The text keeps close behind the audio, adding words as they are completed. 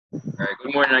All right,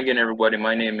 good morning again, everybody.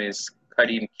 My name is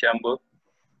Kadim Campbell,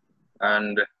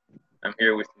 and I'm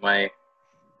here with my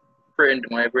friend,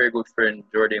 my very good friend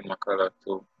Jordan McCullough,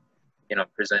 to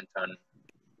present on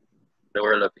the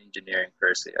world of engineering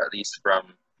per se, at least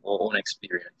from our own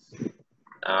experience.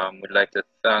 We'd like to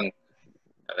thank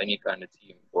Anika and the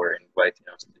team for inviting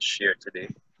us to share today.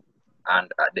 And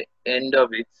at the end of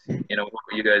it, hope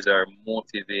you guys are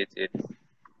motivated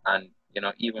and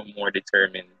even more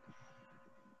determined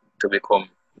to become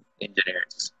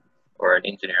engineers or an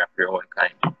engineer of your own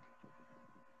kind.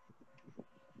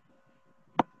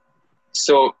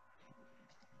 So,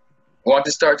 I want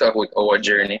to start off with our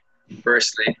journey.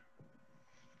 Firstly,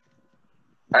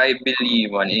 I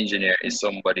believe an engineer is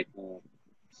somebody who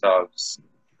solves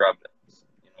problems.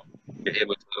 You're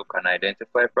able to look and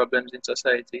identify problems in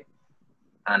society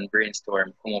and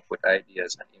brainstorm, come up with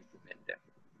ideas and implement them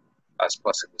as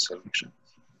possible solutions.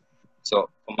 So,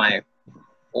 for my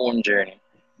own journey,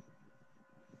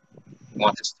 I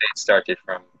want to stay started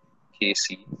from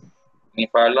KC.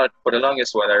 For the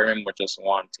longest while, I remember just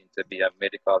wanting to be a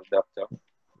medical doctor.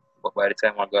 But by the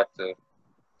time I got to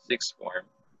sixth form,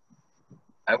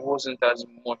 I wasn't as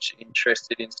much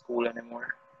interested in school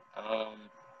anymore, um,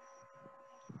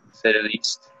 to say the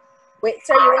least. Wait,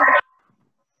 so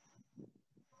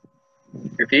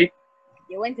Repeat?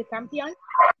 you went to Campion?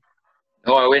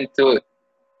 No, I went to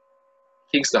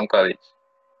Kingston College.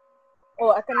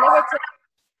 Oh, I can never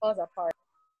tell those apart.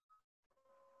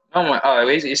 No,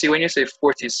 you see, when you say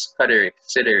Fortis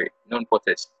Cedric,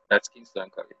 non-Potest, that's Kingston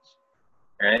College,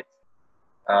 right?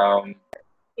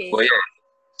 Okay. But yeah,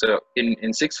 so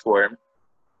in sixth form,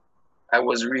 I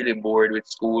was really bored with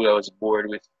school. I was bored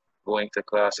with going to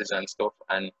classes and stuff.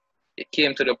 And it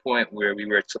came to the point where we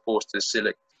were supposed to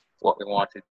select what we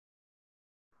wanted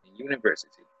in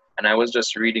university. And I was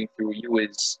just reading through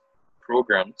UA's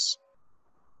programs.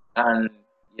 And,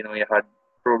 you had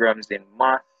programs in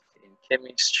math, in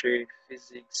chemistry,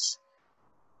 physics,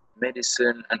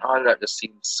 medicine, and all that just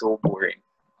seemed so boring,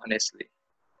 honestly.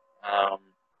 Um,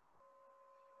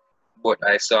 but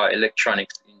I saw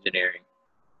electronics engineering,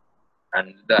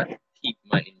 and that piqued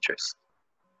my interest.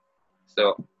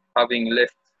 So, having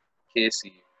left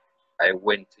KC, I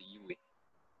went to UA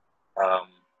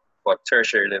for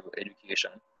tertiary level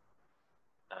education.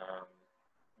 Um,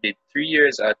 did 3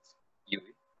 years at UA,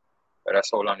 but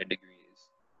that's how long the degree is.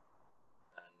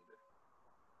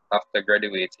 And after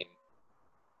graduating,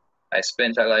 I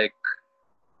spent like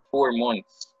 4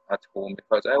 months at home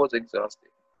because I was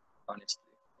exhausted, honestly.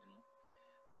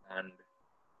 And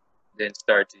then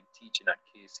started teaching at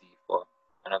KC for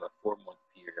another 4 month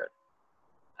period.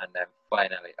 And I'm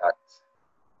finally at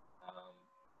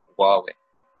Huawei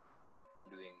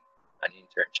doing an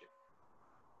internship.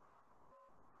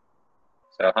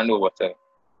 So I'll hand over to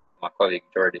my colleague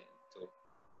Jordan to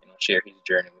share his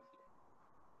journey with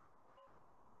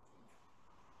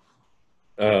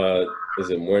you. Is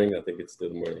it morning? I think it's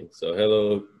still morning. So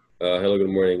hello, good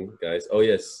morning, guys. Oh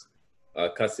yes,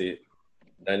 Cassie,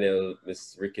 Daniel,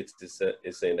 Miss Ricketts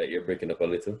is saying that you're breaking up a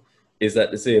little. Is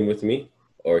that the same with me,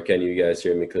 or can you guys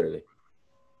hear me clearly?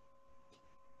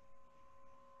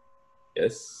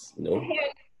 Yes? No?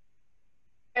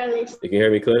 You can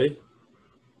hear me clearly?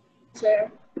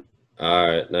 Sure. All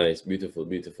right, nice, beautiful,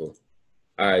 beautiful.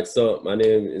 All right, so my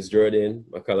name is Jordan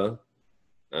McCullough,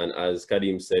 and as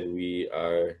Kadim said, we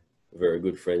are very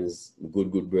good friends,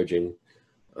 good brethren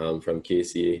from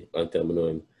KCA, long time I know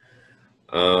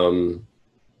him.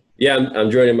 Yeah,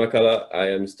 I'm Jordan McCullough.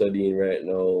 I am studying right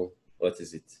now, what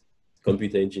is it?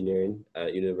 Computer engineering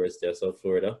at University of South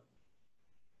Florida.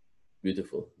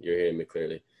 Beautiful, you're hearing me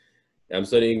clearly. I'm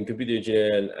studying computer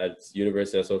engineering at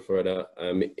University of South Florida.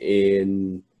 I'm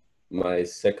in my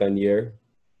second year.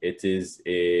 It is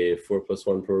a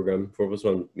 4+1 program.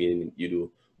 4+1 meaning you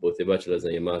do both a bachelor's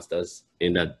and a master's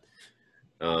in that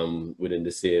within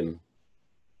the same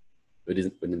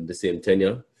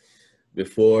tenure.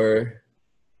 Before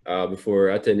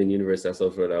attending University of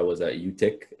South Florida, I was at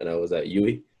UTech and I was at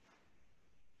UE.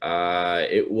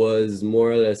 It was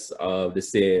more or less of the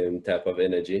same type of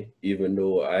energy, even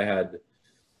though I had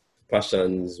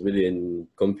passions within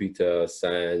computer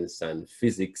science and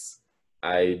physics.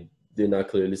 I did not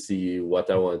clearly see what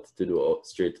I wanted to do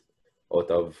straight out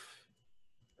of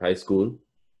high school.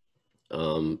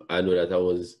 I know that I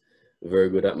was very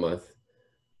good at math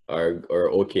or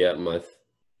okay at math,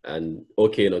 and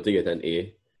okay enough to get an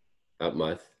A at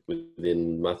math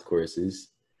within math courses.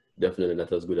 Definitely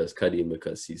not as good as Kadim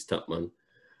because he's top man.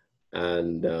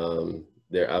 And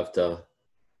thereafter,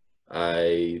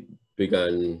 I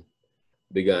began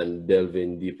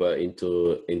delving deeper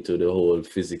into the whole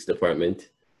physics department.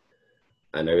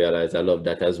 and I realized I love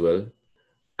that as well.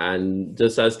 And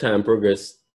just as time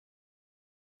progressed,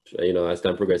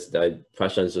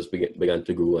 passions just began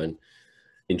to grow, and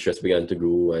interest began to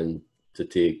grow and to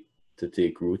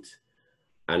take root.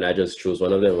 And I just chose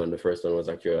one of them, and the first one was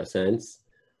actuarial science.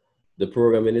 The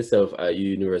program in itself at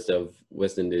University of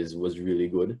West Indies was really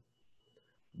good,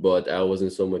 but I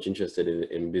wasn't so much interested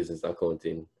in business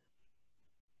accounting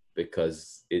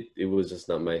because it was just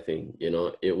not my thing.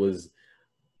 It was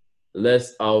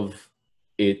less of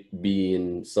it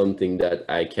being something that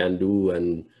I can do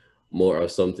and more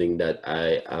of something that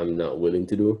I am not willing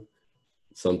to do,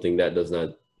 something that does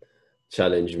not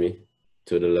challenge me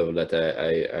to the level that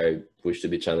I wish to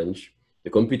be challenged. The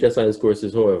computer science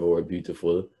courses, however, were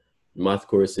beautiful. Math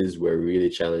courses were really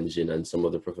challenging, and some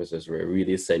of the professors were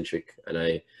really eccentric, and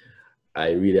I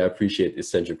really appreciate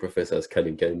eccentric professors.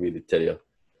 Kadim can really tell you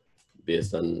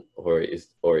based on our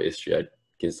history at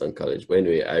Kingston College. But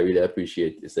anyway, I really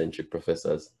appreciate eccentric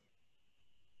professors.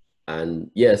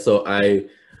 And yeah, so I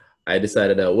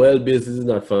decided that, well, business is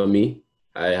not for me.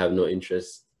 I have no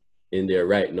interest in there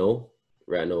right now.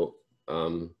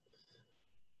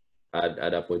 At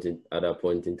that point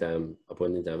in time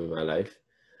in my life.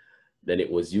 Then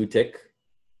it was UTech,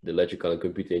 the electrical and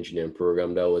computer engineering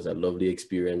program. That was a lovely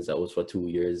experience. That was for 2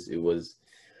 years. It was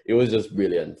just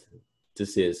brilliant, to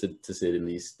say the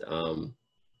least.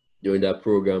 During that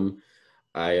program,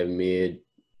 I have made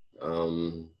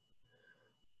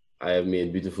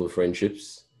beautiful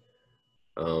friendships,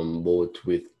 both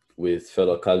with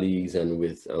fellow colleagues and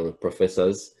with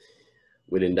professors.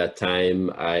 Within that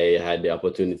time, I had the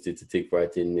opportunity to take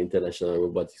part in international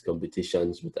robotics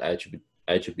competitions with the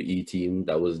IEEE team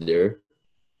that was there.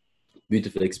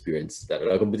 Beautiful experience. That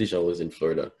competition was in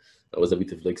Florida. That was a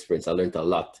beautiful experience. I learned a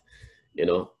lot,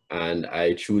 and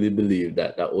I truly believe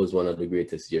that that was one of the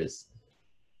greatest years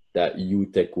that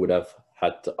UTech would have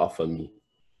had to offer me,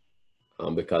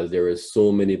 because there were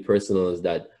so many personals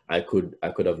that I could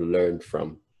have learned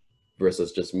from,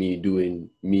 versus just me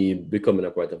becoming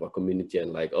a part of a community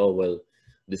and like, oh, well,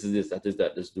 this is this, that is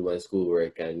that, just do my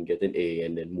schoolwork and get an A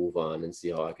and then move on and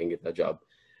see how I can get a job.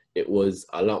 It was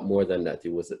a lot more than that.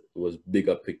 It was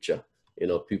bigger picture,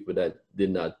 people that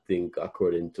did not think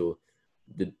according to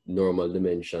the normal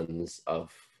dimensions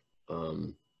of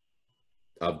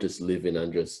just living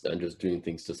and just doing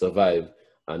things to survive,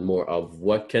 and more of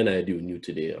what can I do new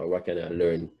today, or what can I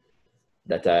learn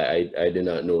that I did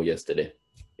not know yesterday.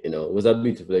 It was a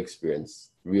beautiful experience.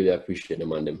 Really appreciate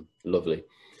them and them. Lovely.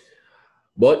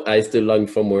 But I still longed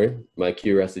for more. My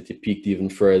curiosity peaked even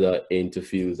further into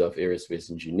fields of aerospace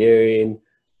engineering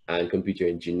and computer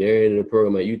engineering. The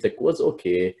program at UTech was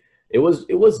okay. It was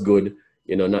good,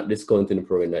 not discounting the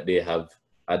program that they have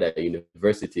at that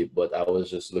university, but I was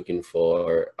just looking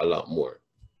for a lot more.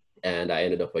 And I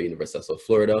ended up at University of South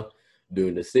Florida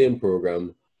doing the same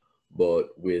program, but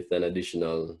with an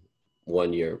additional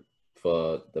 1 year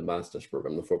for the master's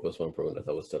program, the 4+1 program that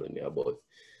I was telling you about.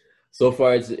 So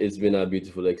far, it's been a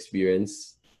beautiful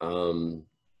experience.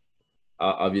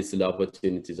 Obviously, the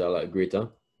opportunities are a lot greater,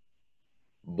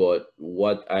 but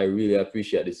what I really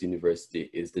appreciate at this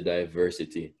university is the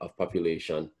diversity of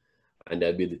population and the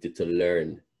ability to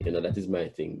learn. That is my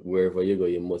thing. Wherever you go,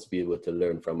 you must be able to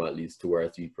learn from at least 2 or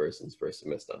 3 persons per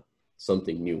semester,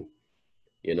 something new,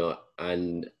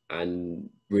 and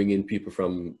bringing people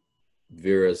from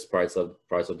various parts of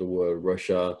the world,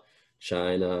 Russia,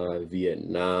 China,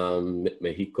 Vietnam,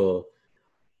 Mexico,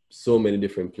 so many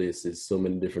different places, so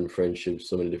many different friendships,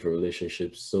 so many different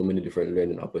relationships, so many different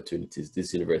learning opportunities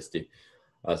this university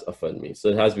has offered me. So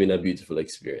it has been a beautiful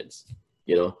experience.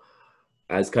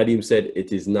 As Kadim said,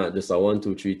 it is not just a 1,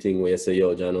 2, 3 thing where you say,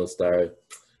 yo, John, Star,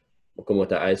 I come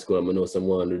out of high school, I'm gonna know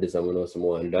someone do this, I'm gonna know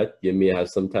someone do that. You may have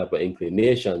some type of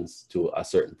inclinations to a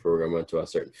certain program or to a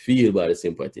certain field, but at the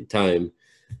same point in time,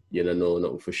 you don't know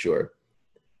nothing for sure.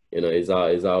 It's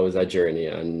always a journey,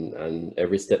 and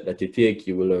every step that you take,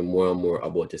 you will learn more and more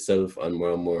about yourself and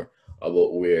more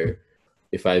about where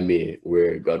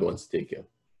God wants to take you.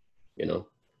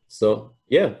 So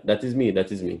yeah, that is me.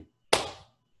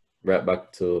 Right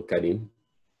back to Kadim.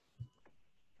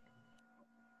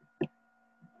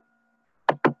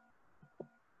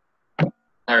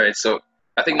 All right, so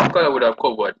I think Nicola would have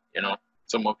covered,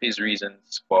 some of his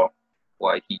reasons for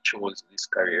why he chose this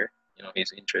career.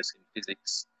 His interest in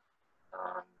physics,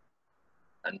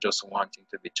 and just wanting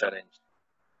to be challenged.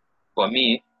 For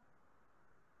me,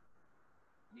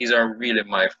 these are really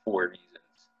my 4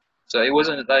 reasons. So it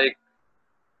wasn't like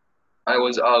I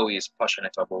was always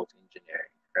passionate about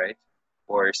engineering, right?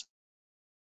 Or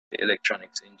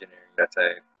electronics engineering that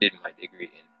I did my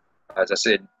degree in. As I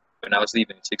said, when I was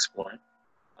leaving sixth form,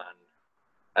 and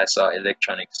I saw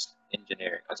electronics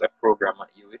engineering as a program at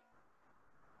UWI,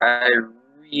 I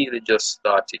really just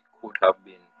thought it could have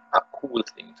been a cool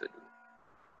thing to do,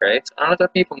 right? A lot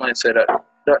of people might say that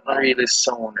that not really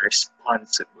sound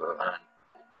responsible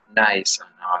and nice and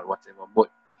all whatever, but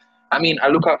I mean, I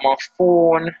look at my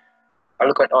phone, I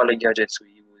look at all the gadgets we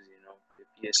use, you know, the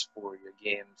PS4, your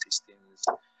game systems,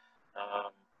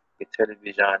 the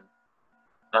television,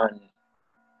 and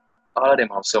all of them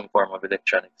have some form of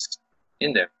electronics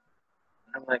in them.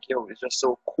 And I'm like, yo, it's just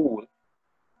so cool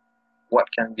what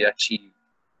can be achieved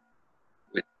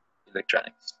with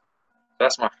electronics.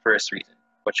 That's my first reason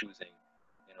for choosing,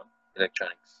 you know,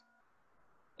 electronics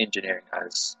engineering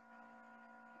as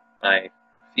my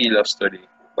field of study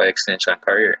by extension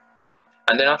career.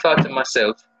 And then I thought to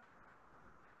myself,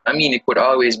 I mean, it could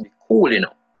always be cool, you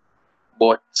know,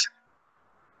 but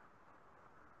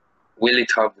will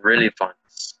it have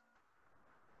relevance?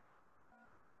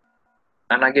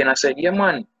 And again, I said, yeah,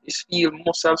 man, this field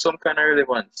must have some kind of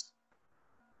relevance.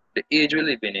 The age we're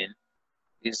living in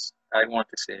is, I want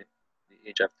to say, the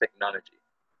age of technology.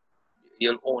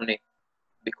 You'll only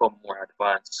become more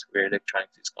advanced where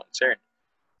electronics is concerned.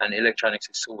 And electronics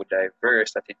is so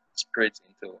diverse that it spreads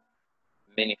into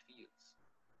many fields,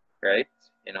 right?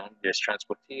 You know, there's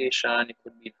transportation, it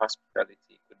could be in hospitality,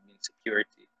 it could be in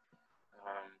security,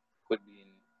 could be in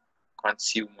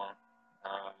consumer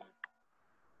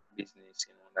business,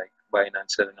 you know, like buying and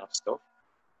selling of stuff.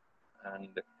 And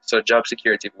so job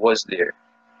security was there.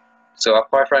 So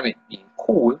apart from it being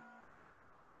cool,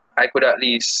 I could at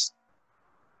least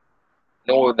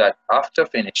know that after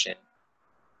finishing,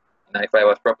 you know, if I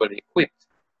was properly equipped,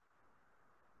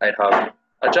 I'd have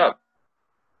a job.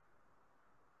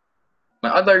 My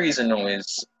other reason now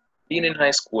is being in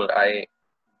high school, I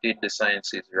did the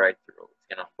sciences right throughout.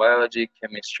 You know, biology,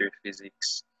 chemistry,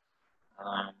 physics.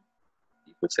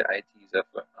 You could say IT is a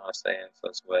science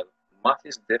as well. Math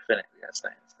is definitely a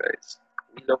science, guys.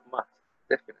 We love math,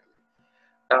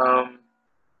 definitely.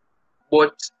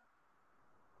 But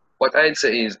what I'd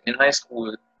say is in high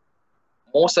school,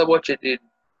 most of what you did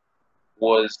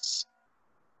was,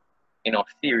 you know,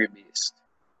 theory based.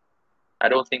 I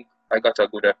don't think I got a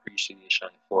good appreciation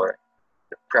for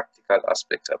the practical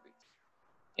aspects of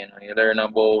it. You know, you learn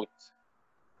about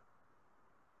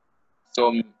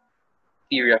some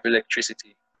theory of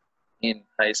electricity in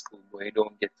high school, but you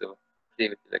don't get to play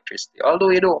with electricity. Although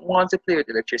you don't want to play with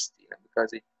electricity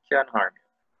because it can harm you.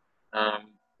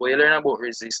 But you learn about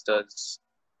resistors,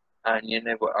 and you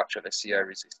never actually see a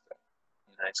resistor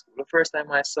in high school. The first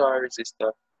time I saw a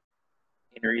resistor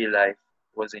in real life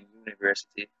was in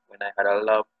university when I had a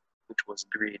lab which was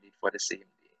graded for the same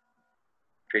day.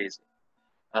 Crazy.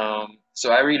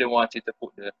 So I really wanted to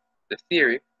put the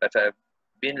theory that I've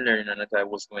been learning and that I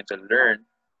was going to learn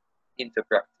into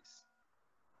practice.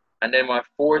 And then my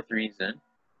fourth reason,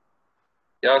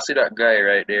 y'all see that guy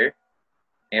right there? And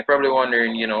you're probably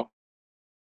wondering, you know,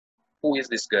 who is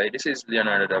this guy? This is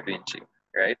Leonardo da Vinci,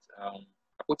 right? I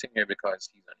put him here because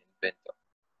he's an inventor.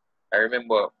 I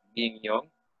remember being young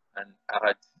and I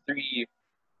had three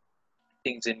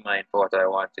things in mind for what I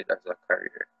wanted as a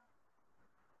career.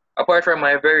 Apart from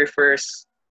my very first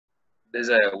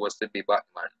desire was to be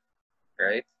Batman,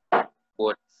 right?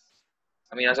 But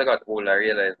I mean, as I got older, I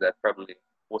realized that probably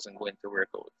wasn't going to work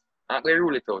out. I'm going to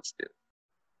rule it out still.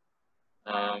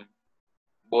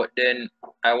 But then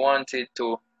I wanted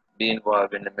to be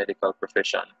involved in the medical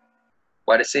profession.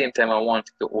 But at the same time, I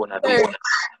wanted to own a business.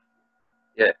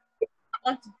 Yeah. I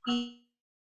want to be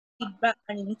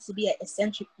Batman, you need to be an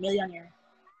eccentric millionaire,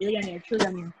 billionaire,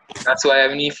 trillionaire. That's why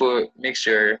I need to make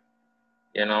sure,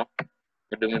 you know,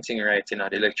 we're doing thing right in the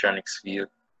electronics field.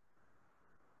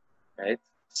 Right?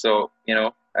 So, you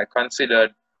know, I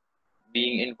considered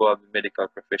being involved in medical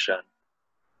profession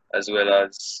as well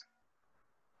as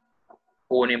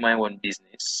owning my own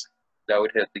business. That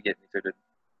would help to get me to the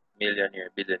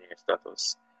millionaire, billionaire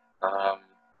status.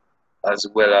 As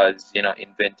well as, you know,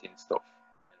 inventing stuff.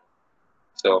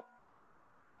 So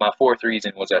my fourth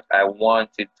reason was that I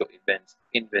wanted to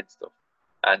invent stuff.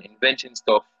 And inventing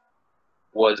stuff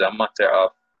was a matter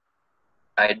of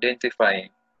identifying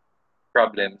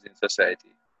problems in society,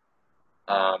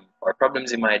 or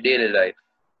problems in my daily life,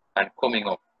 and coming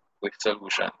up with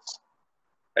solutions.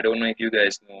 I don't know if you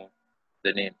guys know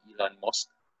the name Elon Musk.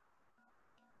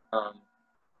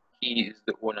 He is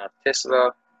the owner of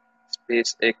Tesla,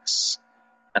 SpaceX,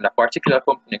 and a particular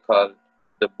company called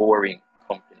the Boring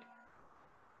Company.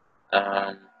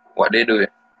 What they do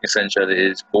essentially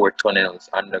is bore tunnels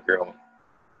underground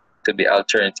to be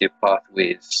alternative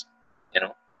pathways, you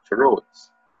know, to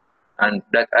roads. And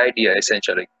that idea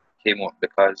essentially came up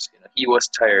because, you know, he was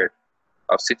tired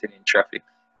of sitting in traffic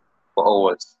for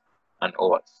hours and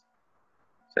hours.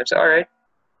 So I said, all right,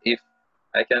 if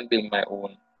I can build my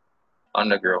own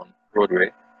underground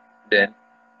roadway, then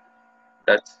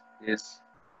that is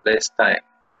less time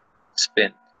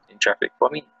spent in traffic for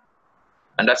me.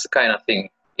 And that's the kind of thing,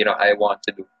 I want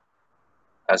to do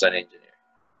as an engineer.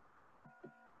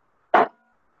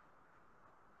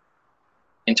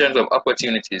 In terms of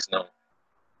opportunities now,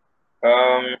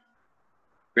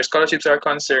 where scholarships are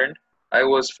concerned, I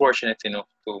was fortunate enough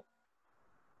to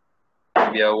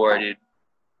be awarded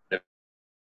the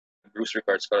Bruce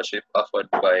Rickard Scholarship offered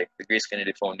by the Grace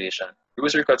Kennedy Foundation.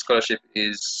 Bruce Rickard Scholarship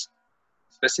is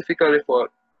specifically for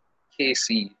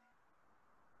KC.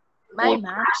 My mom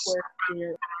works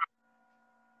here.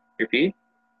 Repeat?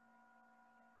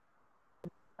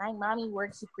 My mommy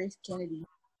works at Grace Kennedy.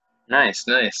 Nice,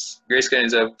 nice. Grace Kennedy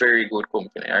is a very good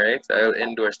company, all right? I'll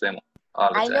endorse them all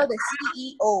the time. I know the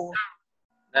CEO.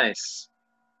 Nice.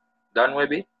 Don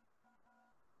Webby?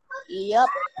 Yep.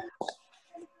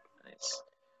 Nice.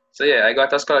 So yeah, I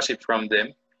got a scholarship from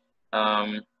them.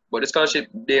 But the scholarship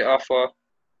they offer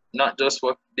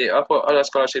they offer other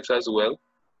scholarships as well.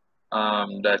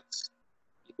 That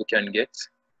people can get.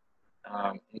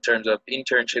 In terms of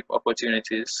internship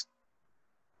opportunities.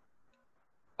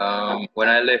 When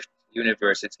I left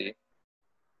university,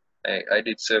 I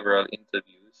did several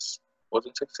interviews.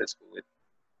 Wasn't successful with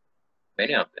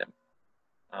many of them.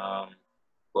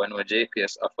 One where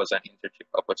JPS offers an internship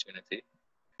opportunity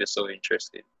if you're so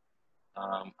interested.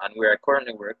 And where I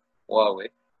currently work, Huawei,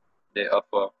 they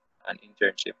offer an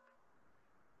internship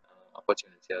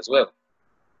opportunity as well.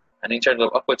 And in terms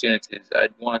of opportunities,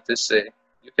 I'd want to say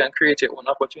you can create your own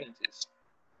opportunities.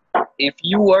 If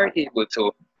you are able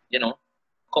to,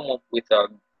 come up with a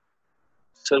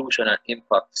solution that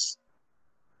impacts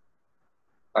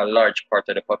a large part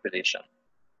of the population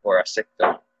or a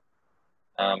sector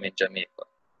in Jamaica,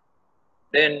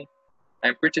 then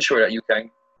I'm pretty sure that you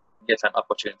can get an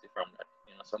opportunity from that.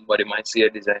 Somebody might see a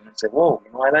design and say, whoa,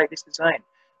 I like this design.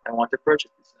 I want to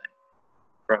purchase this design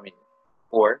from you.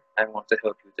 Or I want to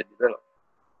help you to develop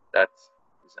that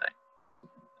design.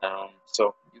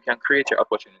 So you can create your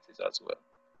opportunities as well.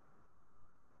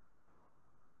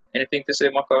 Anything to say,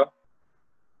 Maka?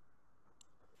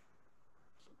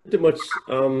 Pretty much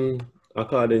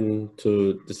according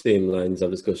to the same lines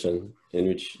of discussion in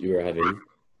which you were having.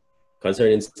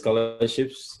 Concerning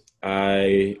scholarships,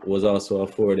 I was also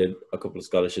afforded a couple of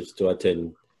scholarships to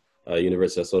attend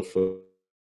University of South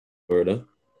Florida.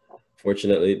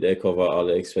 Fortunately, they cover all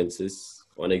the expenses.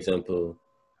 One example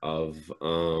of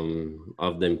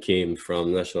them came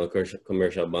from National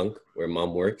Commercial Bank, where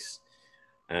Mom works.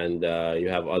 And you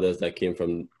have others that came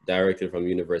directly from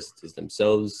universities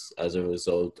themselves as a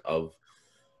result of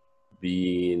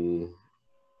being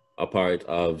a part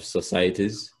of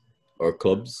societies or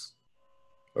clubs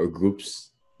or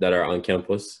groups that are on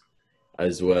campus,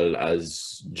 as well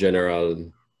as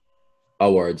general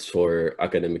awards for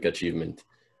academic achievement.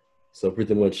 So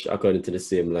pretty much according to the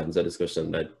same lines of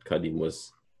discussion that Kadim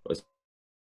was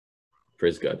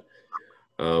praise God.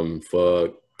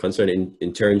 For concerning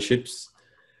internships,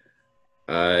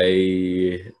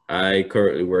 I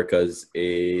currently work as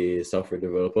a software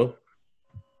developer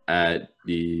at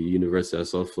the University of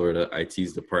South Florida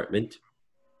IT's department.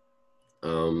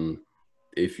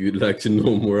 If you'd like to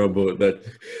know more about that,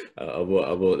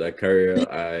 about that career,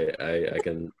 I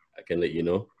can let you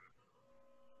know.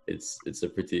 It's a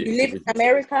pretty. You live in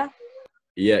America?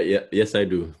 Yes, I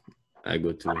do. I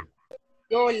go to.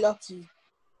 You're lucky.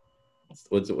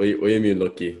 What do you mean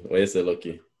lucky? Why you say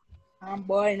lucky? I'm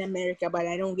born in America, but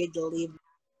I don't get to live.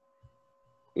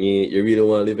 You really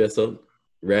want to live yourself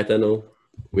right now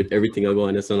with everything I go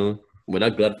on this now? But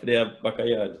I'm glad for the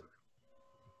backyard.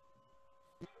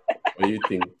 What do you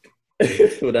think?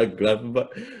 But I'm glad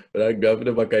for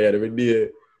the backyard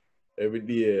every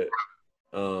day.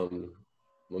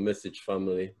 My message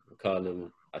family, I call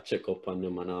them, I check up on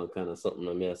them and all kind of something.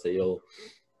 And I say, yo,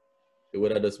 it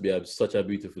would have just be such a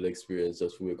beautiful experience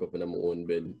just to wake up in my own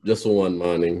bed, just one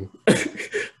morning.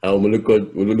 And when I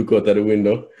look out of the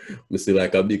window, I see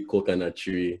like a big coconut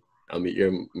tree. And I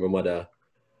hear my mother,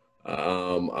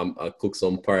 I cook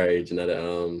some porridge in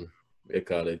the, what you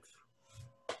call it,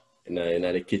 in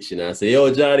the kitchen. And I say,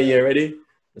 yo, Johnny, you ready?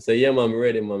 I say, yeah, man, I'm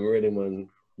ready, man.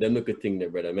 Them look at thing there,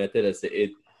 brother. I tell you,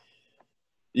 say,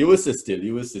 you will see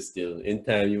still. In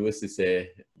time, you will see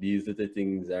say these little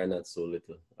things are not so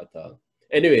little at all.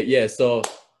 Anyway, yeah, so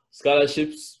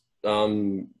scholarships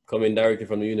coming directly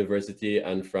from the university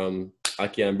and from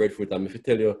Aki and Breadfruit. And if I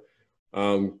tell you,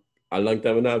 a long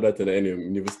time now that anyway,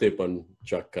 never stay on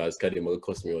track because Kadim will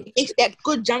cost me out. It's that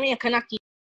good Jamaican Aki.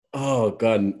 Oh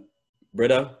God,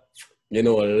 brother, you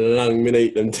know, a long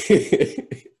minute them thing.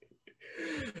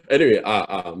 Anyway,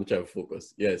 I'm trying to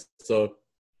focus. Yes, so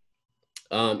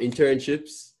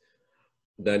internships.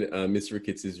 Then Miss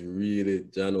Ricketts is really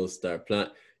Jano star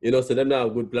plant. You know, so them now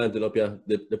good planting up here.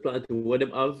 The planting what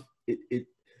them have, it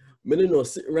me don't know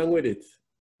sit wrong with it.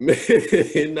 Me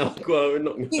not go with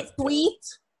nothing. It's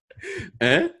sweet.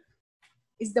 Eh?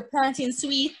 Is the planting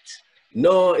sweet?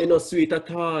 No, it's not sweet at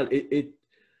all. It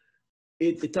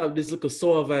have this little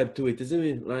sour vibe to it, isn't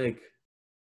it? Like,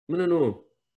 I don't know.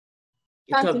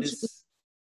 It have Planting this.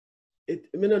 I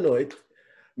don't know. I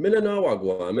don't know what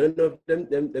go on. I don't know if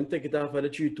them take it off of the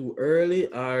tree too early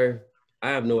or I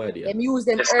have no idea. them use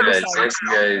them Yes, guys. herbicides. Yes,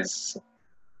 guys.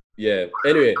 Yeah.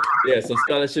 Anyway, yeah. So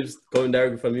scholarships coming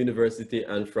directly from university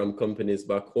and from companies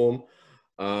back home.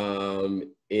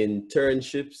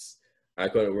 Internships. I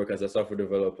currently work as a software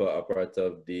developer, a part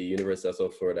of the University of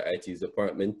South Florida IT's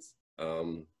department.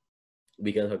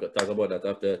 We can talk about that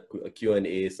after a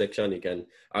Q&A section. You can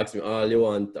ask me all you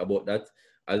want about that.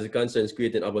 As it concerns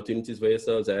creating opportunities for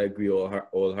yourselves, I agree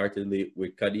wholeheartedly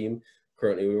with Kadim.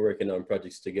 Currently, we're working on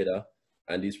projects together,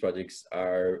 and these projects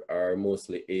are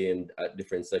mostly aimed at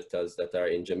different sectors that are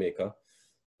in Jamaica.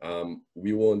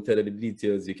 We won't tell you the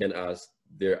details. You can ask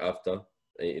thereafter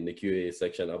in the Q&A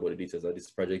section about the details of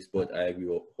these projects, but I agree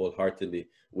wholeheartedly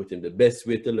with him. The best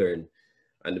way to learn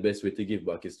and the best way to give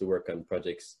back is to work on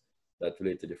projects that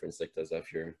relate to different sectors of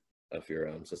your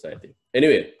society.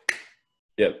 Anyway,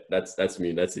 yeah, that's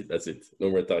me. That's it. No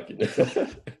more talking. So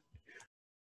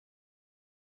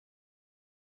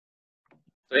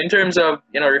in terms of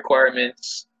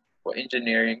requirements for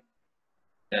engineering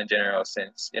in a general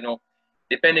sense,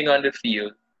 depending on the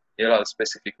field, you'll have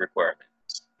specific requirements.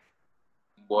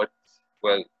 But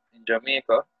well, in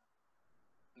Jamaica,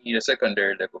 you need a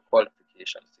secondary level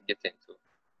qualifications to get into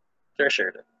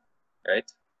tertiary level, right?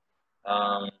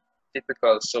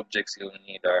 Typical subjects you'll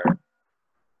need are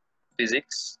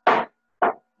physics,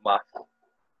 math,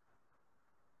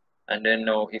 and then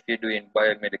now if you're doing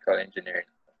biomedical engineering,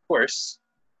 of course,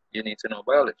 you need to know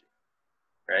biology,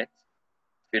 right?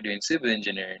 If you're doing civil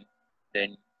engineering,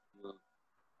 then you'll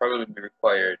probably be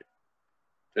required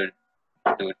to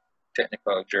do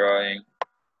technical drawing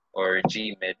or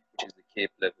GMed, which is the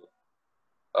CAPE level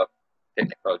of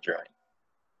technical drawing.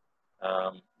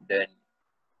 Then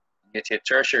get your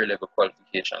tertiary level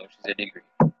qualification, which is a degree.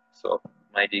 So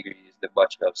my degree is the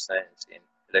Bachelor of Science in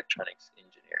Electronics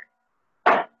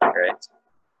Engineering, right?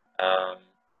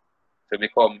 To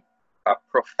become a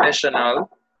professional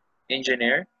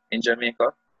engineer in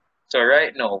Jamaica. So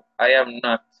right now, I am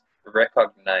not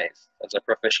recognized as a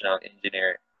professional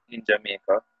engineer in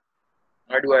Jamaica,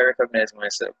 nor do I recognize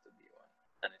myself to be one,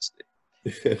 honestly.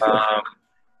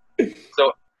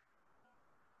 So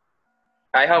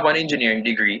I have an engineering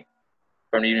degree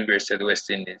from the University of the West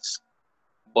Indies,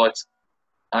 but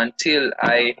until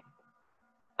I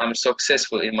am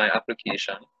successful in my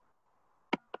application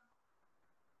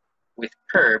with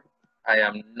PERB, I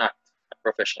am not a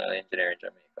professional engineer in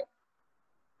Jamaica.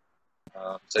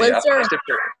 So Well, you sir, apply to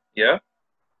PERB, yeah?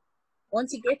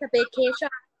 once you get a vacation,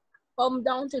 come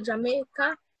down to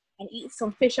Jamaica and eat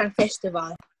some fish and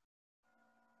festival.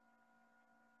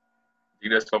 You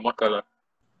guys from Makala.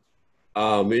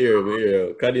 Me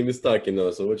here. Kadim is talking now,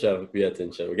 so we have to pay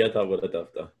attention. We can talk about that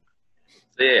after.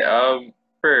 So yeah,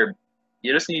 PERB,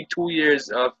 you just need 2 years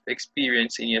of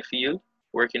experience in your field,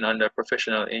 working under a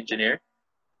professional engineer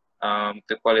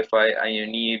to qualify, and you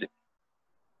need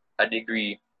a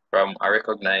degree from a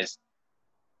recognized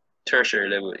tertiary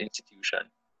level institution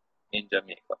in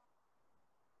Jamaica.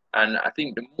 And I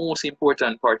think the most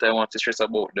important part I want to stress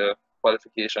about the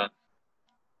qualification,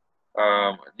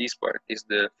 this part, is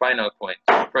the final point,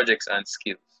 projects and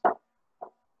skills.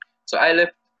 So I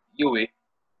left UWI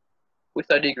with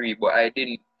a degree, but I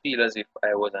didn't feel as if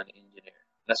I was an engineer.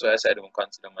 That's why I said I don't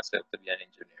consider myself to be an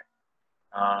engineer.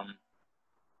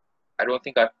 I don't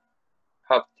think I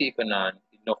have taken on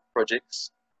enough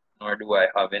projects, nor do I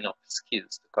have enough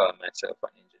skills to call myself an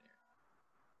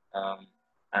engineer.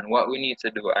 And what we need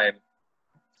to do, I'm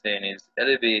saying, is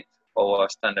elevate our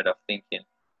standard of thinking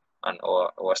and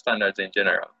our standards in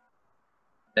general.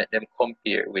 Let them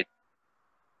compare with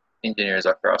engineers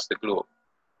across the globe.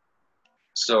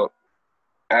 So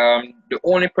the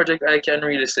only project I can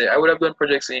really say, I would have done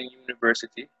projects in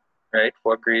university, right,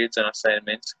 for grades and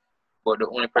assignments, but the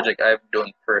only project I've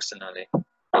done personally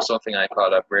was something I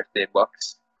call a birthday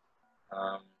box.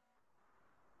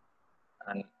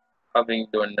 And having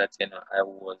done that, I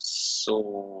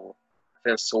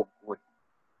felt so good.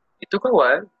 It took a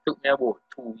while. It took me about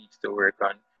 2 weeks to work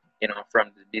on,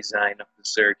 from the design of the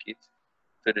circuit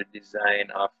to the design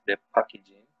of the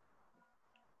packaging.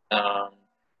 Um,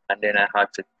 and then I had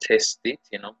to test it,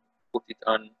 put it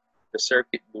on the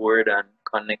circuit board and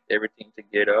connect everything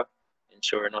together,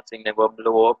 ensure nothing never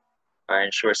blow up, or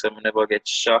ensure someone never gets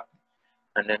shocked,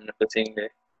 and then the thing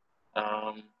there.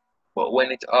 But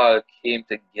when it all came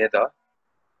together,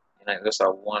 it was a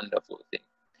wonderful thing.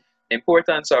 The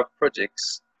importance of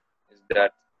projects is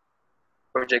that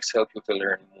projects help you to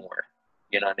learn more.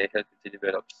 They help you to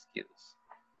develop skills.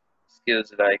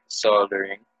 Skills like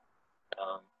soldering,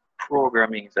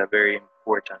 programming is a very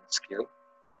important skill.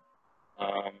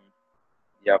 Um,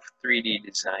 you have 3D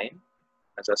design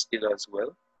as a skill as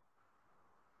well.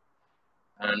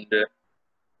 And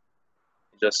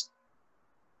just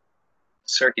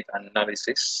circuit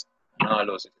analysis and all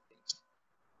those other things.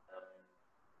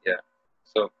 Yeah.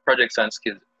 So projects and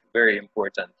skills very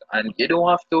important, and you don't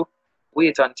have to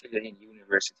wait until you're in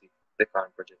university to take on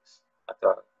projects at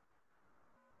all.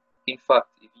 In fact,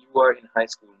 if you are in high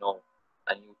school now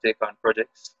and you take on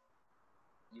projects,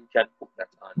 you can put that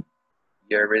on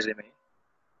your resume,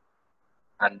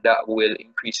 and that will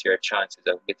increase your chances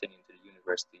of getting into the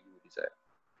university you desire.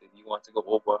 If you want to go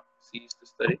overseas to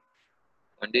study,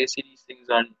 when they see these things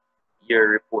on your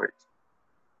report,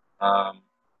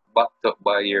 backed up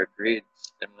by your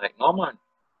grades, I'm like, no man,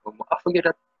 I forget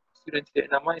that student here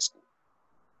in my school,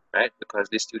 right? Because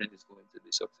this student is going to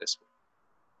be successful.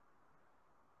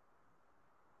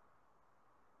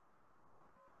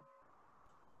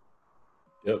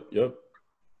 Yep.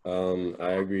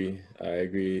 I agree. I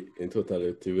agree in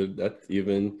totality with that.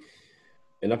 Even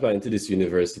in applying to this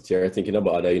university or thinking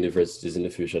about other universities in the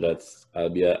future that I'll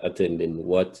be attending,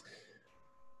 what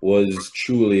was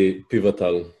truly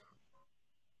pivotal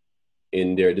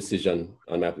in their decision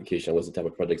on my application was the type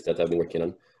of projects that I've been working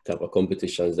on, type of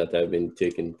competitions that I've been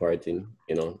taking part in,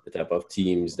 the type of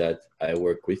teams that I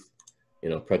work with,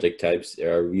 project types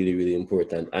are really, really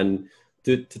important. And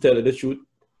to tell you the truth,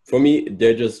 for me,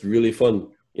 they're just really fun,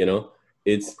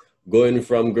 it's going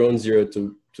from ground zero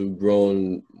to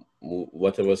ground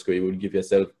whatever score you would give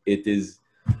yourself. It is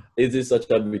such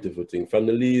a beautiful thing. From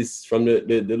the least, from the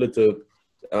little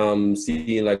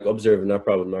seeing, like observing a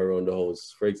problem around the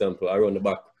house. For example, around the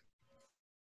back,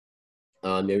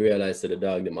 they realized that the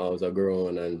dog, them hours are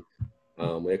grown, and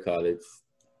what you call it,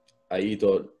 I eat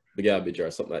out the garbage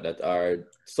or something like that, or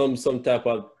some type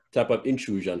of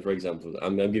intrusion. For example,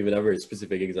 I'm giving a very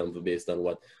specific example based on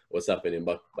what's happening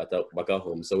back at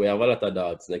home. So we have a lot of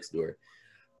dogs next door,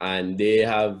 and they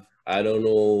have, I don't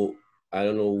know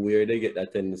where they get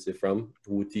that tendency from,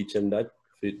 who teach them that.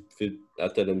 I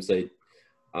tell them, say,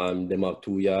 them have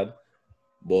 2 yards,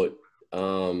 but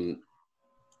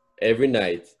every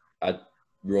night at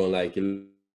around like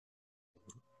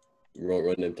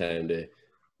run them time there,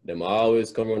 them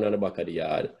always come around on the back of the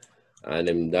yard, and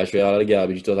them dash away all the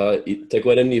garbage, take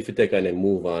what them need to take and then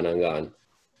move on and gone.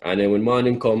 And then when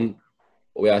morning come,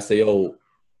 we are say, oh,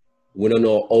 we don't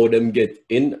know how them get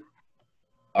in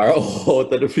or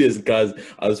out of the place, because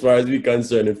as far as we're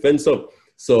concerned, it fence up.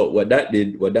 So what that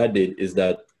did is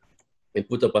that it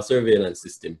put up a surveillance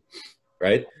system,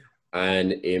 right?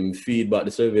 And feed back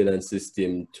the surveillance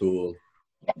system to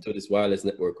this wireless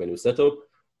network when we set up.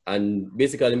 And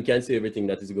basically, him can see everything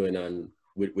that is going on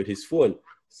with his phone.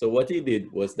 So what he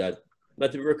did was that,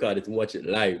 not to record it and watch it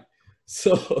live.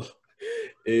 So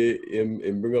he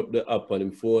bring up the app on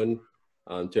his phone,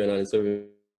 turn on the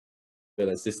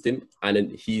surveillance system, and then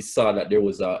he saw that there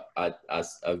was a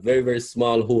very, very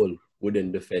small hole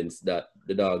within the fence that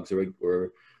the dogs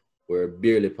were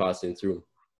barely passing through.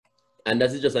 And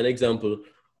that is just an example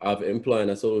of employing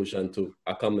a solution to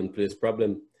a commonplace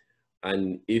problem.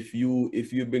 And if you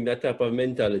bring that type of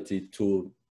mentality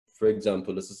to, for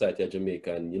example, the society of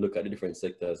Jamaica, and you look at the different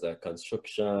sectors like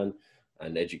construction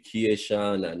and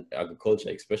education and agriculture,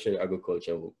 especially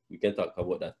agriculture, we can talk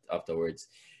about that afterwards.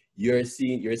 You're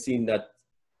seeing that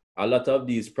a lot of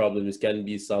these problems can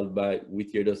be solved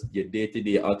with your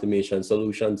day-to-day automation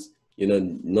solutions.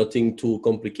 Nothing too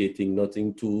complicating,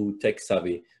 nothing too tech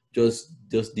savvy. Just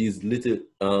these little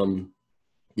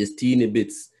these teeny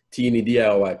bits, teeny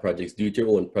DIY projects, do it your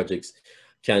own projects,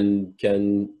 can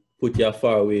put you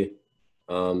far away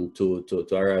to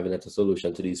arriving at a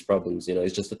solution to these problems.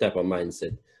 It's just a type of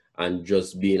mindset, and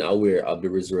just being aware of the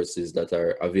resources that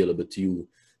are available to you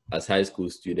as high school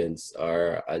students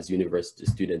or as university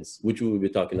students, which we will be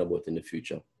talking about in the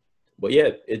future. But yeah,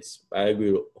 I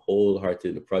agree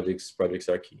wholeheartedly. Projects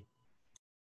are key.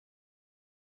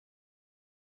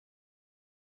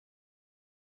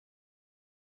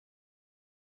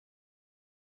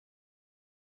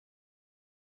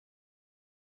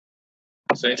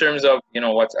 So in terms of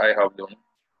what I have done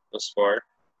thus far,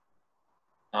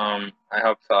 I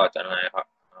have taught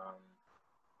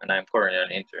and I'm currently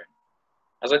an intern.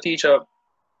 As a teacher,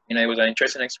 it was an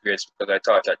interesting experience because I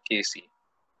taught at KC,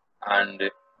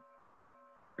 and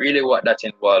really what that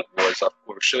involved was, of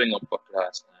course, showing up for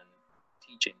class and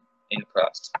teaching in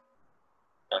class.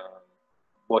 Um,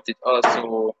 but it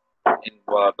also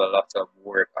involved a lot of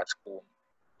work at home,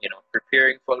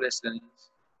 preparing for lessons,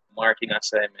 marking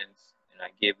assignments, and I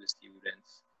gave the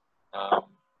students um,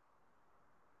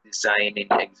 designing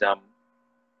exam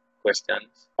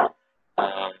questions,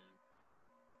 um,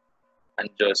 and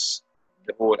just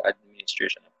the whole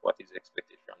administration of what is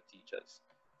expected from teachers.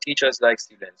 Teachers, like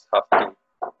students, have to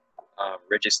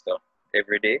register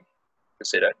every day to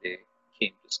say that they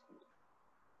came to school,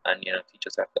 and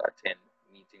teachers have to attend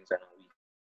meetings on a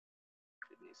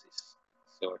weekly basis.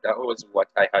 So that was what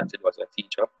I had to do as a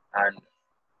teacher, and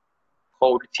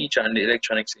how the teacher and the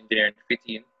electronics engineering fit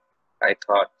in. I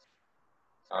taught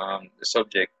the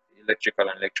subject electrical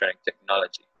and electronic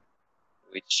technology,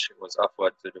 which was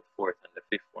offered to the fourth and the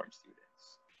fifth form students.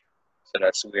 So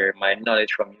that's where my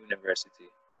knowledge from university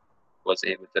was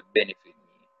able to benefit me,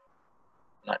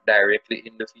 not directly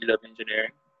in the field of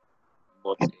engineering,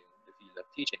 but in the field of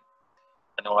teaching.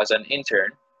 And now as an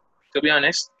intern, to be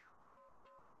honest,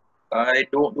 I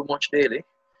don't do much daily.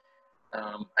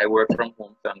 I work from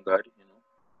home, thank God,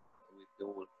 with the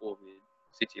whole COVID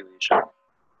situation.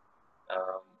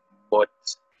 But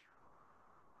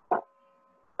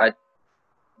at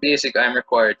basic, I'm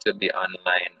required to be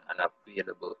online and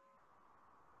available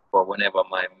for whenever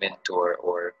my mentor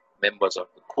or members of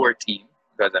the core team,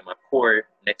 because I'm a core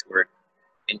network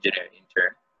engineer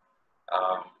intern,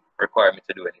 require me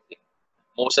to do anything.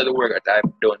 Most of the work that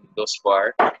I've done thus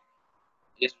far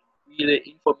is really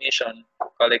information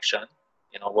collection.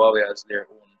 Huawei has their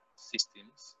own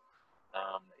systems.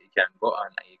 You can go on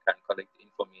and you can collect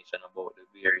information about the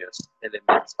various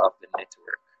elements of the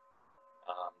network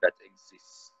that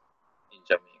exists in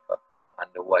Jamaica and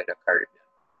the wider Caribbean.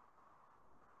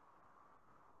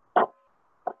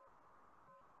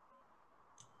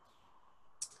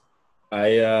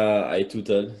 I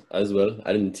tutored as well.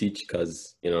 I didn't teach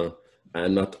because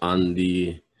I'm not on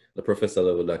the professor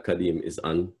level that Kadim is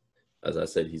on. As I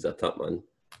said, he's a top man.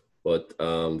 But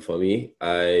for me,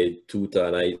 I tutor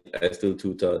and I still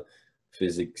tutor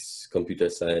physics, computer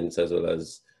science, as well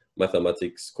as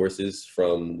mathematics courses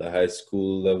from the high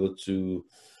school level to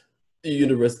the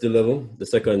university level, the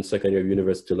second year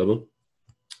university level.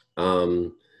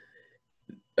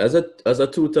 As a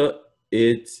tutor,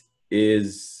 it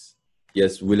is,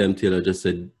 yes, William Taylor just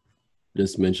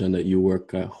mentioned that you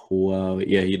work at Huawei.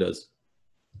 Yeah, he does.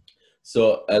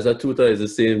 So as a tutor, it's the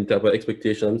same type of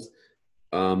expectations.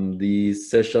 The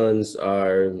sessions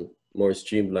are more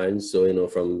streamlined. So,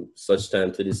 from such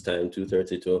time to this time,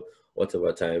 2:30 to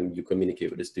whatever time, you communicate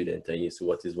with the student and you see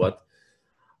what is what.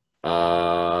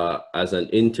 As an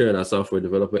intern, a software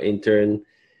developer intern,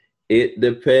 it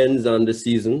depends on the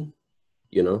season,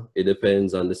 it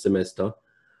depends on the semester.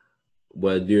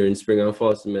 But during spring and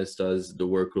fall semesters, the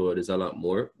workload is a lot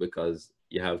more because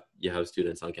you have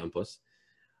students on campus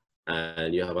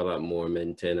and you have a lot more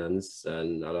maintenance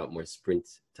and a lot more sprint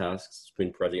tasks,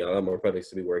 sprint project, a lot more projects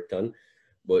to be worked on.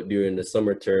 But during the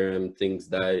summer term, things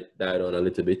die down a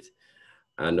little bit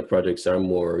and the projects are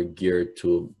more geared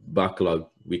to backlog.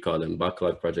 We call them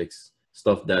backlog projects,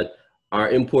 stuff that are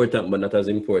important, but not as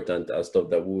important as stuff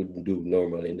that we would do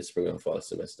normally in the spring and fall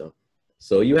semester.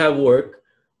 So you have work,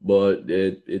 but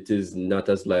it is not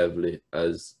as lively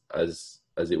as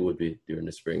it would be during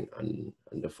the spring and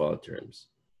the fall terms.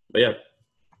 But yeah.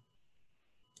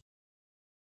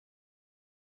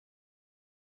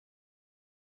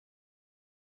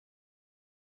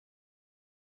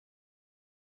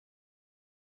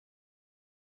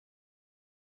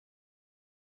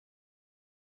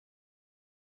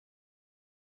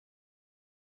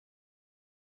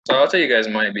 So I'll tell you guys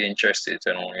might be interested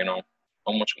to know,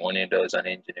 how much money does an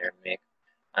engineer make.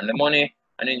 And the money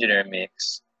an engineer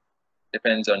makes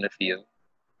depends on the field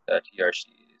that he or she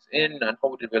is in and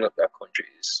how developed that country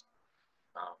is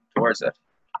towards that.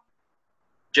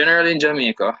 Generally in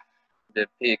Jamaica, the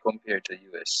pay compared to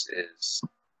US is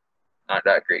not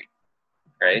that great,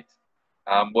 right?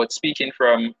 But speaking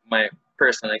from my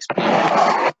personal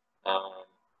experience,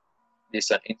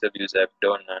 based on interviews I've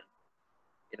done and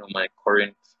my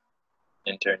current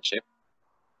internship,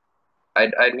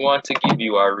 I'd want to give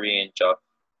you a range of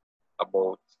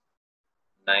about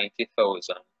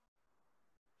 90,000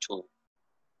 to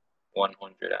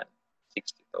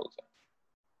 160,000.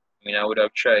 I would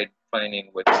have tried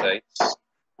finding websites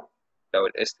that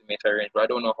would estimate a range, but I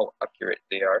don't know how accurate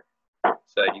they are,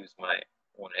 so I use my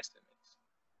own estimates.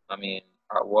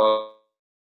 Well,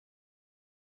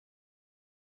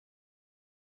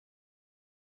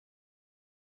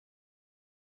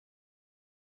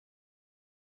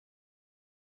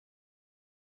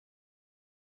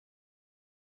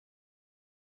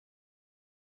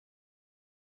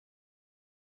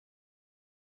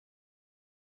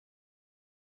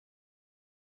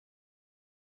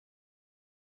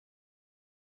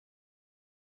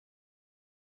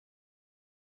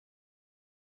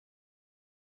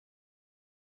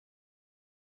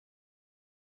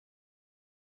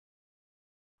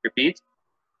 repeat.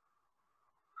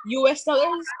 US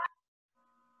dollars?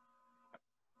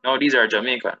 No, these are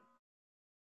Jamaican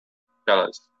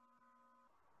dollars.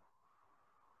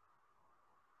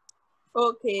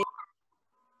 Okay.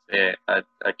 So yeah, at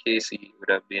KC would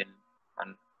have been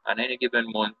on any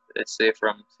given month, let's say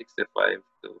from 65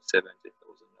 to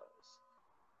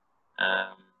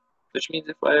 $70,000. Which means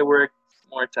if I worked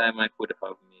more time, I could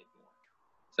have made more.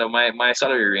 So my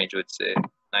salary range would say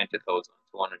 90,000 to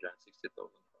 160,000.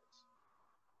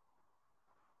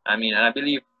 I mean, and I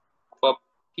believe for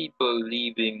people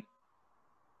leaving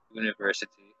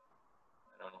university,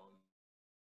 I don't know, I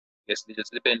guess it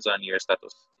just depends on your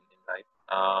status in life.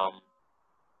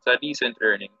 So a decent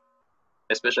earning,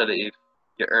 especially if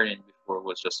your earning before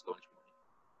was just lunch money,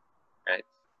 right?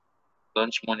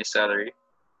 Lunch money salary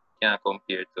can't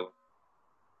compare to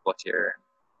what you earn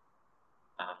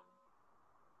um,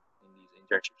 in these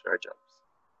internships or jobs.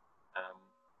 Um,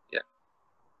 yeah.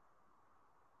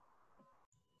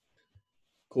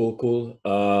 Cool.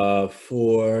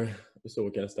 So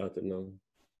we can start it now.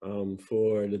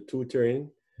 For the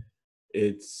tutoring,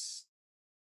 it's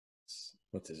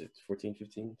what is it? 14,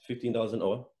 15, $15 an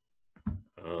hour.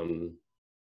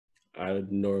 I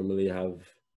would normally have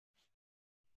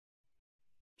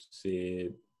say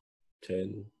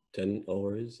 10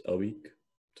 hours a week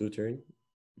tutoring,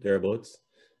 thereabouts.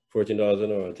 $14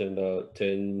 an hour,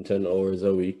 10 hours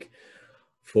a week.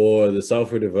 For the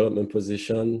software development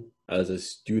position as a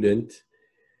student,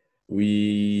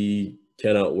 we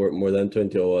cannot work more than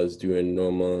 20 hours during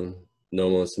normal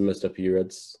semester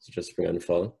periods, such as spring and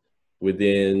fall.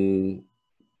 Within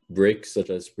breaks such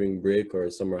as spring break or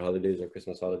summer holidays or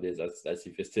Christmas holidays, that's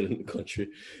if you're still in the country,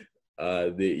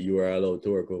 you are allowed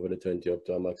to work over the 20 up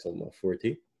to a maximum of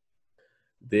 40.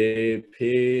 They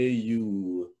pay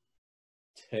you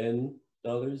 $10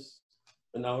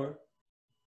 an hour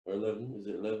or 11, is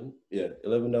it 11? Yeah,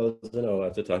 $11 an hour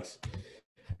after tax.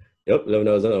 Yep,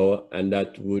 $11 an hour, and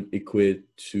that would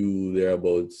equate to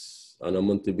thereabouts on a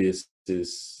monthly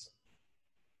basis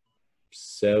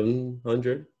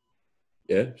 700.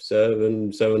 Yeah,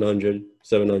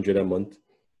 700 a month.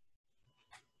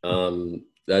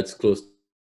 That's close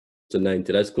to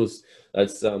 90. That's close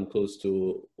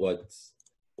to what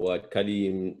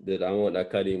Kadim, the amount that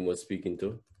Kadim was speaking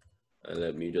to. And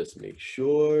let me just make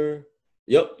sure.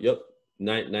 Yep,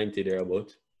 90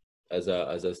 thereabout as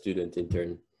a student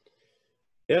intern.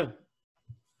 Yeah.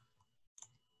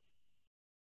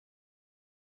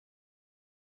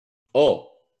 Oh,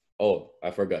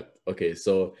 I forgot. Okay,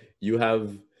 so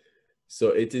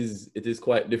it is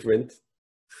quite different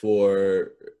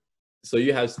so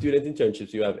you have student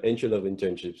internships, you have entry-level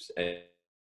internships, and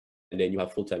then you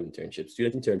have full-time internships.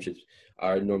 Student internships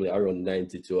are normally around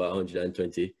 90 to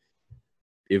 120.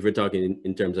 If we're talking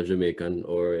in terms of Jamaican,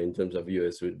 or in terms of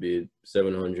US, would be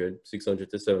 600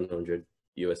 to 700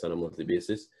 US on a monthly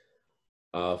basis.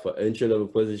 For entry-level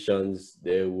positions,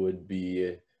 there would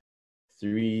be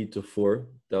 3,000 to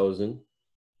 4,000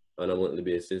 on a monthly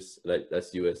basis. Like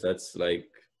that's US. That's like,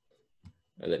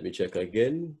 and let me check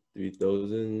again.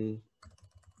 3,000.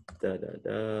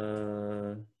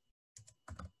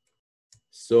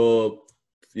 So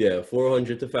yeah,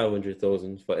 400 to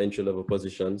 500,000 for entry-level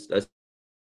positions. That's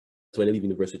when they leave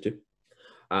university.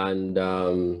 And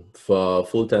for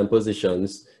full-time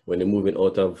positions, when they're moving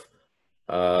out of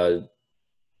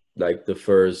like the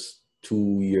first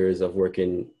 2 years of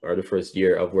working, or the first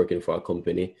year of working for a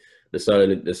company, the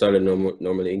salary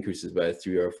normally increases by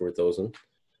 3,000 or 4,000.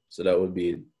 So that would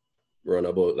be around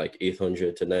about like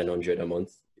 800 to 900 a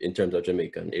month in terms of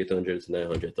Jamaican, 800 to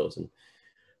 900,000. In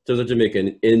terms of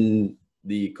Jamaican in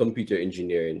the computer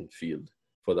engineering field.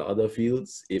 For the other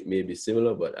fields, it may be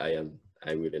similar, but I'm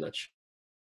really not sure.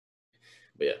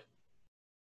 But yeah.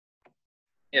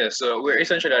 Yeah, so we're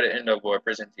essentially at the end of our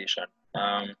presentation.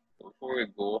 Before we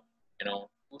go,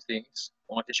 two things.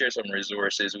 I want to share some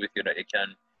resources with you that you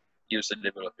can use to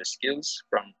develop your skills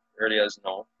from early as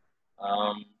now.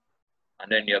 And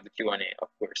then you have the Q&A, of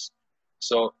course.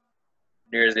 So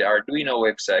there's the Arduino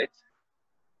website.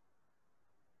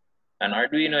 And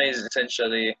Arduino is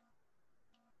essentially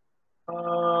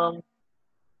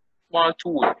small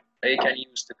tool that you can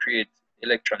use to create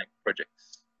electronic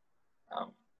projects,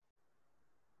 um,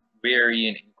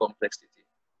 varying in complexity.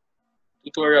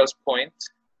 Tutorials Point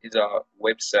is a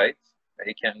website that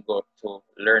you can go to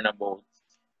learn about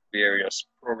various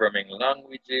programming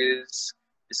languages.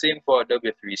 The same for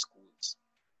W3 schools.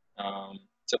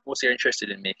 Suppose you're interested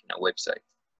in making a website.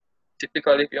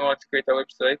 Typically, if you want to create a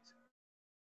website,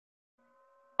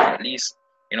 at least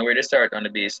where they start on the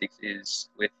basics is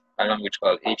with a language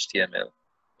called HTML.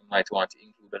 You might want to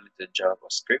include a little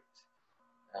JavaScript.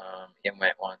 You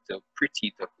might want to pretty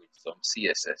it up with some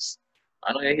CSS.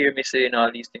 I know you hear me saying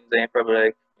all these things, and you're probably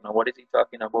like, what is he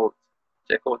talking about?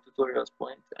 Check out Tutorials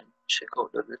Point and check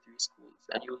out W3 schools,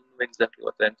 and you'll know exactly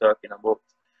what I'm talking about.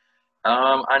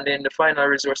 And then the final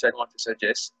resource I want to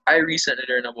suggest, I recently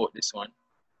learned about this one.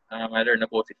 I learned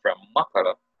about it from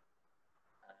Makala.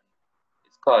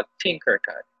 It's called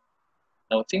Tinkercad.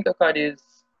 Now, Tinkercad is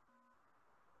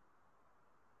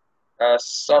a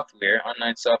software,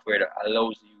 online software that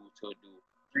allows you to do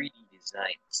 3D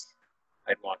designs,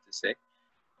 I'd want to say.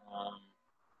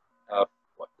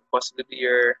 What could possibly be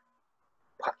your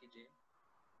packaging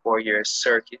or your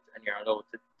circuit, and you're allowed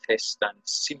to test and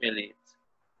simulate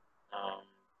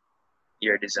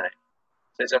your design.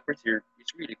 So it's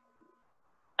it's really cool.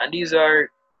 And these are,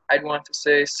 I'd want to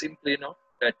say, simply enough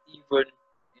that even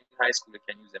in high school you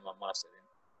can use them and master them.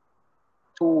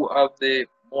 Two of the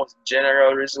most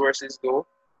general resources though,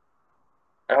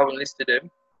 I haven't listed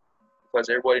them because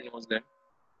everybody knows them,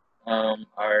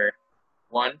 are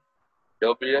one,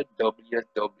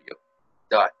 www.google.com.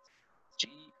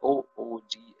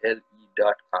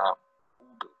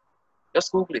 Google.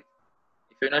 Just Google it.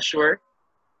 If you're not sure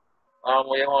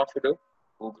what you want to do,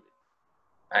 Google it.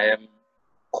 I am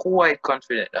quite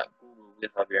confident that Google will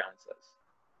have your answers.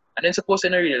 And then suppose you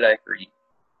don't really like read,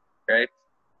 right?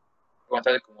 You want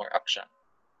a little more action.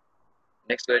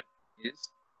 Next word is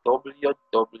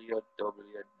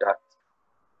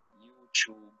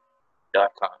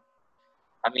www.youtube.com.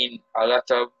 I mean, a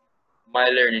lot of my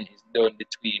learning is done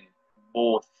between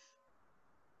both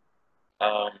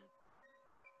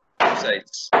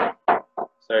sites.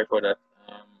 Sorry for that.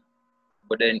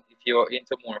 But then if you're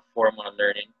into more formal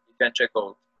learning, you can check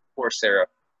out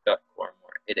Coursera.com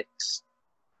or edX.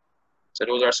 So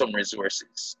those are some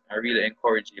resources. I really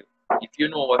encourage you. If you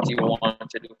know what you want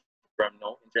to do from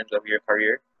now in terms of your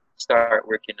career, start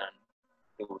working on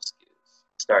those skills.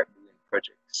 Start doing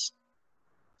projects.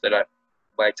 So that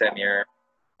by the time you're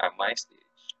at my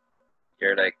stage,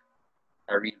 you're like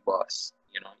a real boss.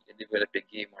 You develop a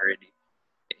game already.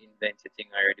 You invent a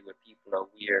thing already where people are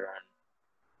aware, and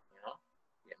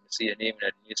you can see a name in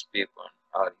a newspaper and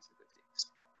all these other things.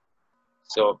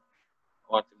 So I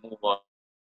want to move on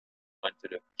to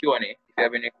the Q&A. If you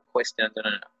have any questions,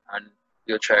 and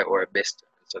we'll try our best to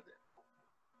answer them.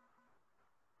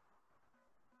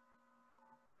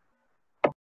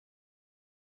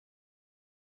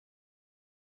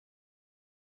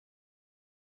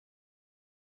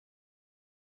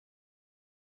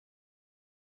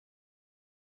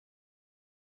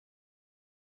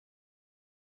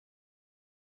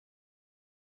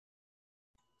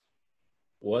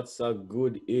 What's a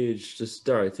good age to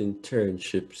start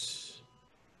internships?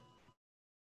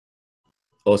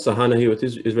 Oh, Sahana here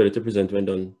is ready to present when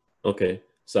done. Okay,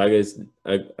 so I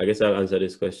guess I'll answer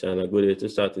this question. A good age to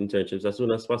start internships as soon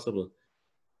as possible.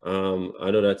 I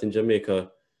know that in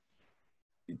Jamaica,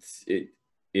 it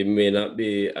may not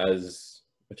be as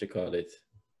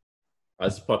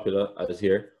as popular as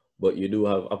here, but you do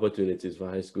have opportunities for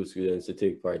high school students to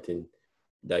take part in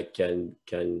that can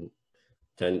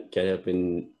help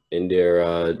in their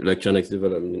electronics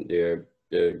development, their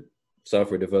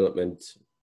software development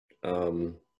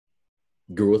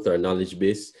growth or knowledge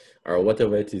base, or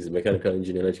whatever it is, mechanical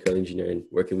engineering, electrical engineering,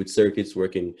 working with circuits,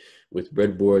 working with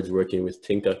breadboards, working with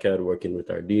Tinkercad, working with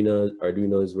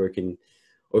Arduinos, working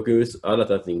with a lot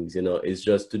of things. It's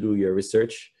just to do your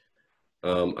research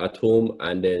at home,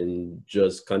 and then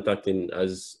just contacting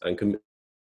as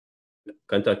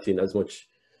much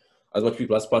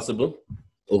people as possible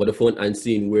over the phone and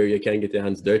seeing where you can get your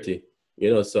hands dirty.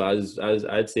 So as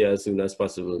I'd say, as soon as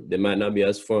possible. They might not be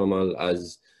as formal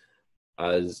as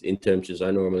internships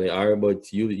I normally are,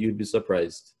 but you'd be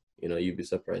surprised. You'd be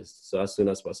surprised. So as soon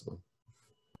as possible.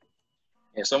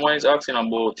 Yeah, someone is asking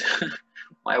about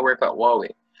my work at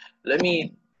Huawei. Let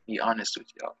me be honest with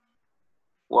y'all.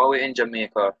 Huawei in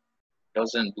Jamaica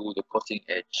doesn't do the cutting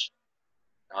edge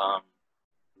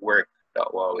work that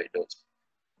Huawei does.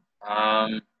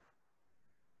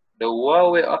 The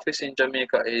Huawei office in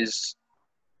Jamaica is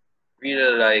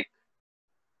really like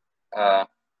a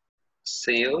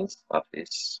sales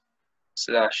office.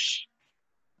 slash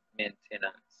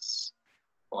maintenance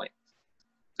point.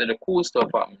 So the cool stuff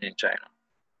happening in China,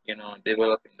 you know,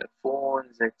 developing the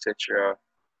phones, etc.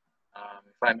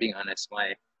 If I'm being honest,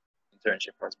 my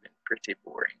internship has been pretty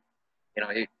boring. You know,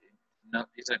 it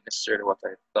isn't necessarily what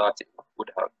I thought it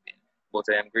would have been, but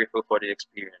I am grateful for the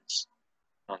experience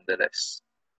nonetheless.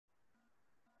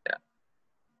 Yeah.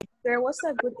 There was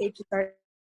a good age to start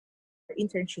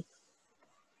internship.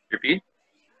 Repeat?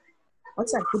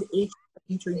 What's a good age for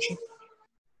internship?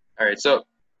 All right. So,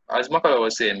 as Makala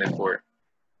was saying before,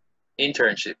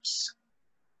 internships.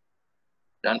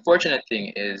 The unfortunate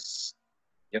thing is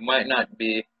you might not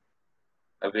be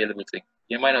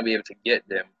you might not be able to get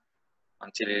them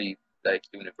until you leave like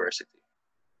university.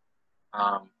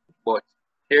 But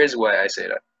here's why I say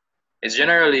that. It's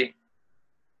generally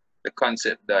the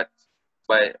concept that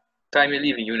by the time you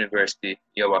leave university,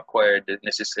 you have acquired the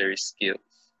necessary skills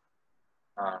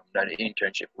that the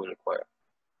internship will require.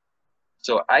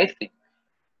 So I think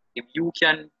if you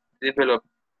can develop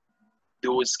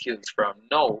those skills from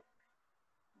now,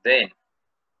 then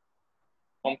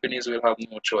companies will have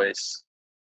no choice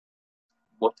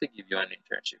but to give you an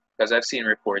internship. Because I've seen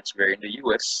reports where in the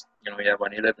US, you know, you have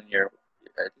an 11-year,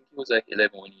 I think he was like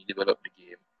 11 when he developed the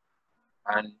game,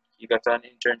 and he got an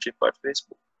internship at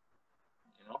Facebook,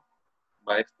 you know,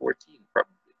 by 14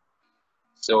 probably.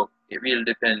 So it really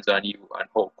depends on you and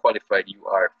how qualified you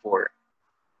are for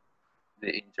the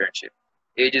internship.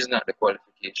 Age is not the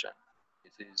qualification,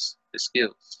 it is the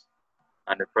skills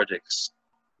and the projects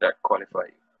that qualify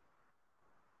you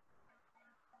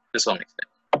to some extent.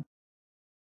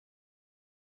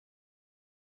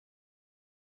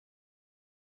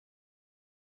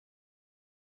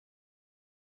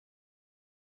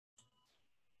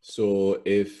 So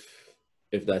if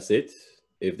that's it,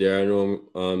 if there are no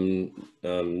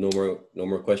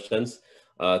more questions,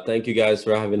 thank you guys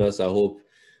for having us. I hope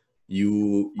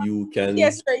you can.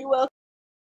 Yes, sir, you're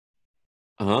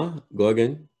welcome. Go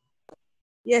again.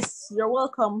 Yes, you're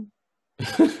welcome.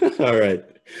 All right.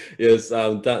 Yes.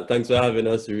 Thanks for having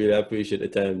us. We really appreciate the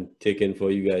time taken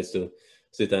for you guys to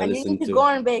sit and listen you need to go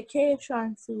on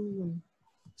vacation soon.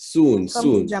 Soon.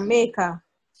 To Jamaica.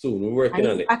 Soon. We're working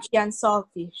on it. Ackee and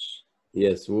saltfish.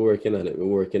 Yes, we're working on it.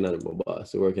 My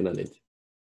boss. We're working on it.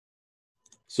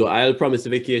 So I'll promise a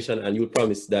vacation, and you'll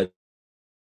promise that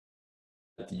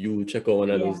you check out one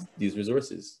of these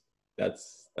resources. That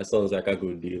sounds like a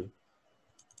good deal.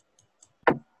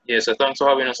 Yeah, so thanks for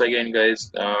having us again,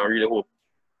 guys. I really hope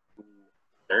to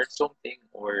learn something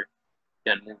or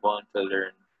can move on to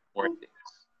learn more things.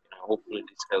 You know, hopefully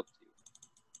this helped you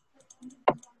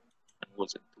and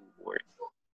wasn't too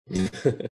boring.